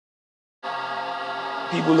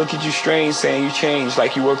People look at you strange saying you changed,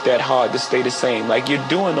 like you worked that hard to stay the same. Like you're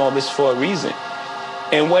doing all this for a reason.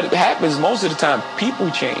 And what happens most of the time,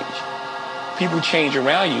 people change. People change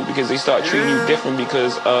around you because they start treating you different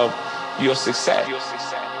because of your success.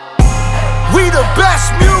 We the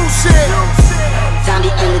best music.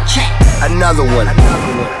 Zombie in the track. Another one.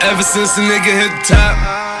 Ever since the nigga hit the top,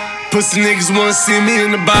 pussy niggas wanna see me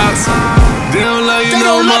in the box. They don't love you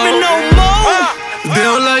no more. They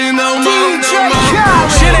don't love you no more.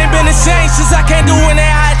 Shit ain't been the same since I can't do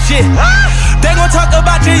that hot shit. They gon' talk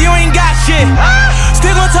about you, you ain't got shit.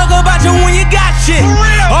 Still gon' talk about you when you got shit.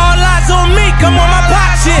 All eyes on me, come on my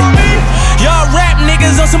pop shit. Y'all rap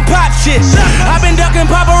niggas on some pop shit. I been ducking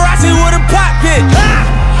paparazzi with a pop bitch.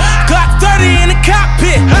 Glock 30 in the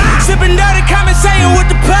cockpit. Sippin' dirty, conversating with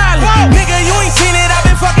the pilot. Nigga, you ain't seen it, I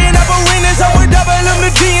been fucking up arenas. I'm with double them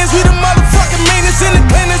the G's, we the motherfucking meanest in the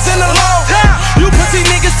cleanest in the low. You pussy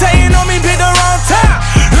niggas saying on me, pick the wrong time.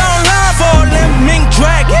 Long line for them mink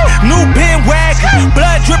dragon, new bin wagon.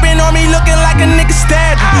 Blood dripping on me, looking like a nigga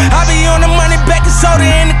stabbed. I be on the money, baking soda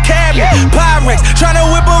in the cabinet. Pyrex, tryna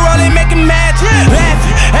whip a roll and make it magic.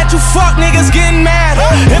 Laughing at you fuck niggas getting mad.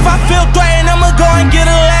 If I feel threatened, I'ma go and get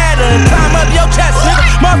a ladder. Climb up your chest, nigga.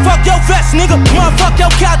 Motherfuck your vest, nigga. Motherfuck your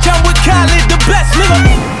couch, I'm with Khaled, the best,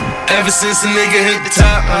 nigga. Ever since the nigga hit the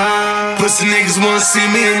top, pussy niggas wanna see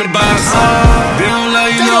me in the box. They don't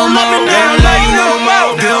love you no more. They don't love you no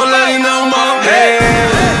more. They don't love you no more. Hey,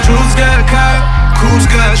 Jules got a cop, Cool's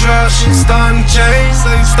got a drop. Shit starting to change,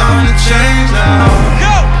 so you starting to change now.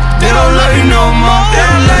 They don't love you no more. They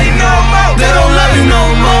don't love you no more. They don't love you no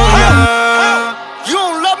more.